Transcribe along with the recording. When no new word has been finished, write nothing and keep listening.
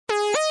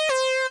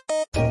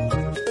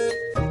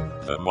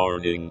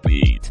Morning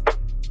Beat,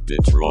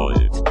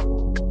 Detroit.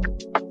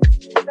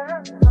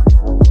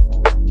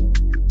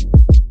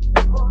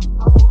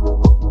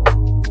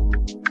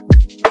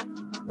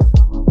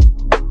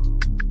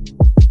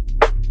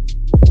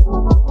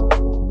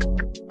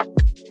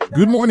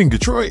 Good morning,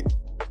 Detroit.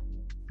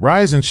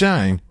 Rise and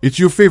shine, it's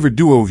your favorite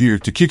duo here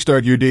to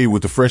kickstart your day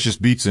with the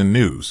freshest beats and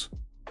news.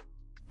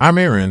 I'm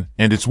Aaron,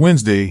 and it's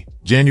Wednesday,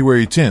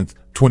 January 10th,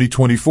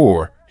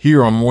 2024,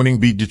 here on Morning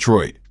Beat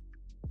Detroit.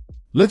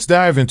 Let's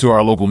dive into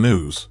our local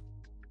news.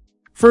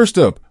 First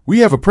up,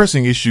 we have a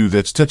pressing issue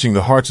that's touching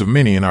the hearts of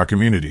many in our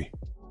community.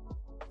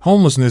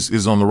 Homelessness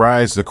is on the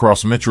rise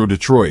across Metro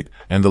Detroit,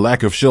 and the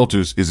lack of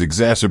shelters is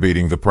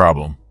exacerbating the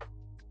problem.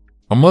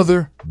 A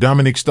mother,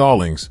 Dominique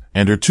Stallings,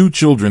 and her 2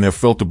 children have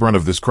felt the brunt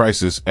of this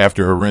crisis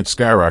after her rent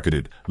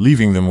skyrocketed,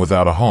 leaving them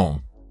without a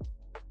home.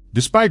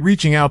 Despite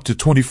reaching out to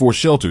 24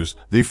 shelters,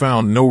 they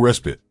found no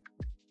respite.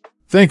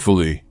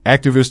 Thankfully,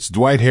 activists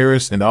Dwight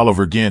Harris and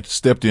Oliver Gant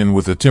stepped in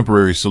with a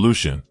temporary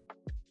solution.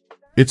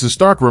 It's a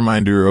stark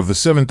reminder of the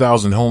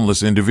 7,000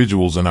 homeless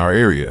individuals in our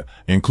area,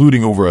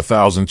 including over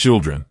 1,000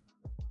 children.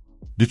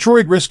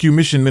 Detroit Rescue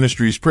Mission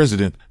Ministries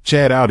President,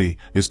 Chad Audi,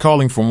 is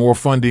calling for more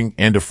funding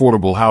and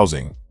affordable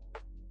housing.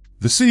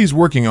 The city's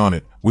working on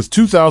it, with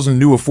 2,000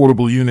 new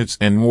affordable units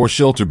and more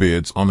shelter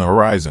beds on the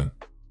horizon.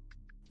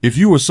 If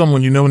you or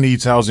someone you know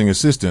needs housing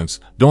assistance,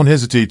 don't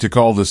hesitate to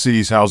call the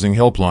city's housing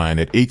helpline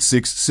at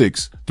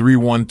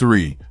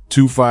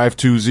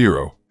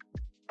 866-313-2520.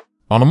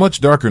 On a much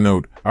darker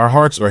note, our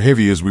hearts are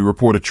heavy as we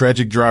report a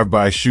tragic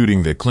drive-by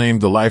shooting that claimed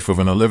the life of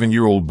an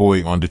 11-year-old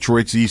boy on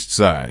Detroit's east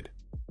side.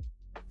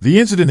 The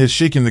incident has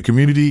shaken the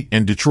community,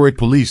 and Detroit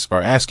police are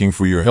asking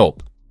for your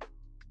help.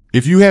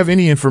 If you have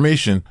any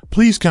information,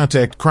 please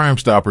contact Crime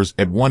Stoppers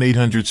at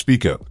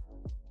 1-800-SPEAK-UP.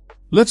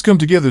 Let's come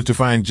together to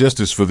find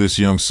justice for this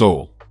young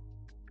soul.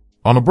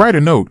 On a brighter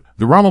note,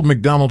 the Ronald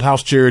McDonald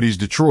House Charities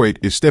Detroit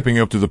is stepping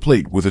up to the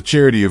plate with a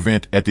charity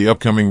event at the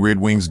upcoming Red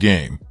Wings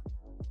game.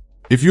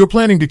 If you're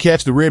planning to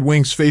catch the Red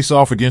Wings face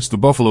off against the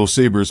Buffalo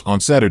Sabres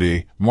on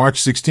Saturday,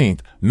 March 16th,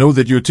 know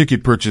that your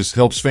ticket purchase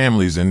helps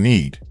families in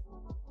need.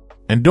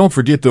 And don't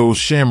forget those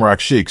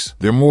Shamrock Shakes,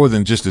 they're more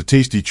than just a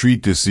tasty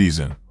treat this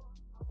season.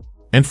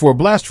 And for a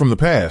blast from the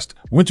past,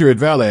 winter at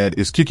Valad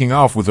is kicking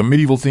off with a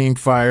medieval-themed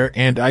fire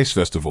and ice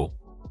festival.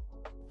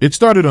 It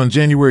started on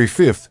January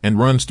 5th and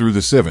runs through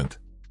the 7th.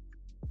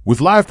 With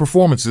live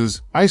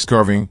performances, ice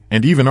carving,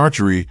 and even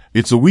archery,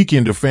 it's a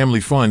weekend of family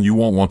fun you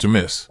won't want to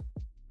miss.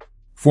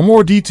 For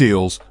more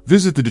details,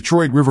 visit the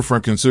Detroit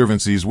Riverfront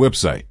Conservancy's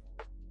website.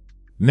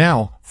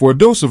 Now, for a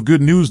dose of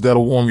good news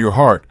that'll warm your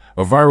heart,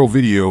 a viral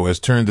video has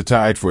turned the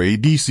tide for a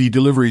DC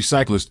delivery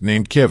cyclist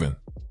named Kevin.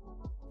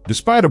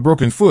 Despite a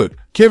broken foot,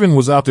 Kevin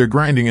was out there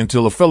grinding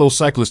until a fellow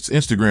cyclist's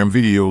Instagram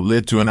video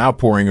led to an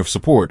outpouring of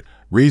support,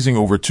 raising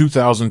over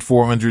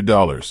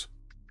 $2,400.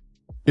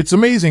 It's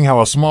amazing how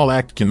a small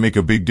act can make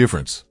a big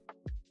difference.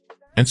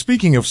 And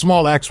speaking of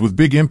small acts with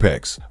big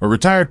impacts, a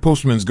retired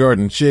postman's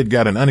garden shed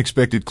got an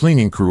unexpected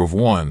cleaning crew of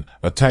 1,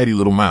 a tidy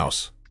little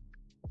mouse.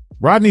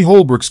 Rodney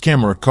Holbrook's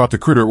camera caught the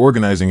critter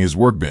organizing his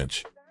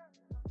workbench.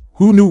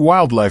 Who knew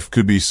wildlife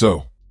could be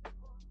so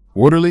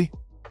orderly?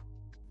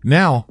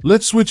 Now,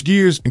 let's switch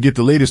gears and get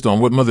the latest on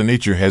what Mother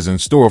Nature has in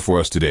store for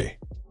us today.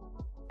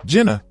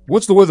 Jenna,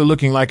 what's the weather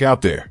looking like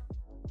out there?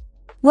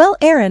 Well,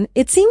 Aaron,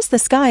 it seems the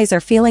skies are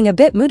feeling a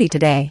bit moody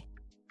today.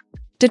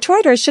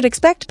 Detroiters should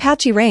expect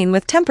patchy rain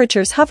with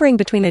temperatures hovering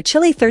between a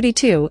chilly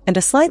 32 and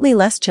a slightly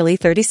less chilly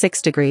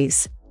 36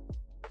 degrees.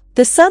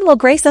 The sun will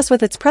grace us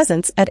with its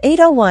presence at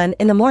 8:01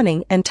 in the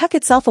morning and tuck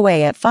itself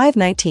away at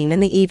 5:19 in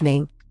the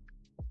evening.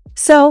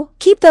 So,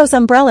 keep those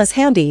umbrellas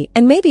handy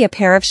and maybe a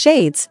pair of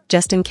shades,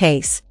 just in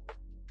case.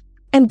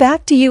 And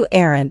back to you,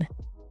 Aaron.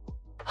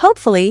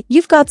 Hopefully,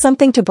 you've got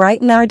something to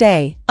brighten our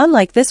day,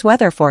 unlike this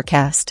weather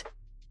forecast.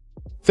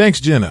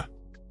 Thanks, Jenna.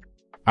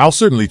 I'll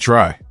certainly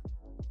try.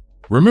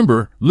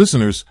 Remember,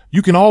 listeners,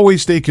 you can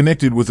always stay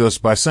connected with us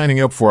by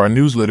signing up for our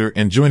newsletter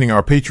and joining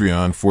our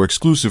Patreon for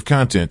exclusive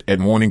content at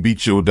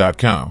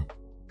morningbeatshow.com.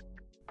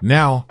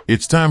 Now,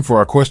 it's time for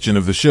our question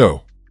of the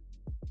show.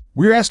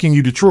 We're asking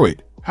you,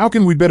 Detroit, how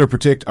can we better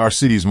protect our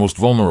city's most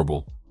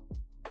vulnerable?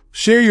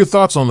 Share your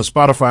thoughts on the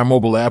Spotify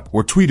mobile app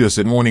or tweet us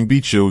at Morning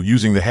Beat Show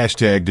using the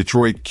hashtag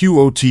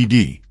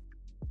DetroitQOTD.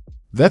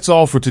 That's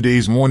all for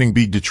today's Morning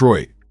Beat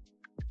Detroit.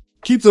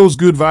 Keep those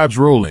good vibes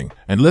rolling,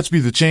 and let's be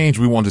the change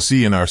we want to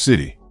see in our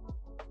city.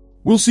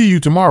 We'll see you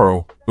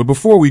tomorrow, but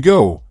before we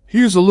go,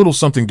 here's a little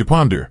something to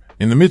ponder.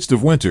 In the midst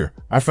of winter,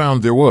 I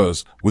found there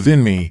was,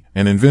 within me,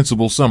 an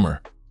invincible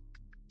summer.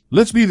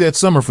 Let's be that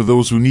summer for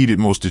those who need it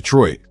most,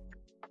 Detroit.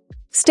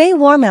 Stay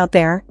warm out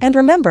there, and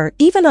remember,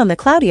 even on the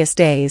cloudiest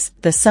days,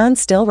 the sun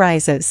still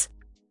rises.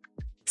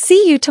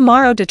 See you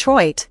tomorrow,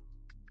 Detroit.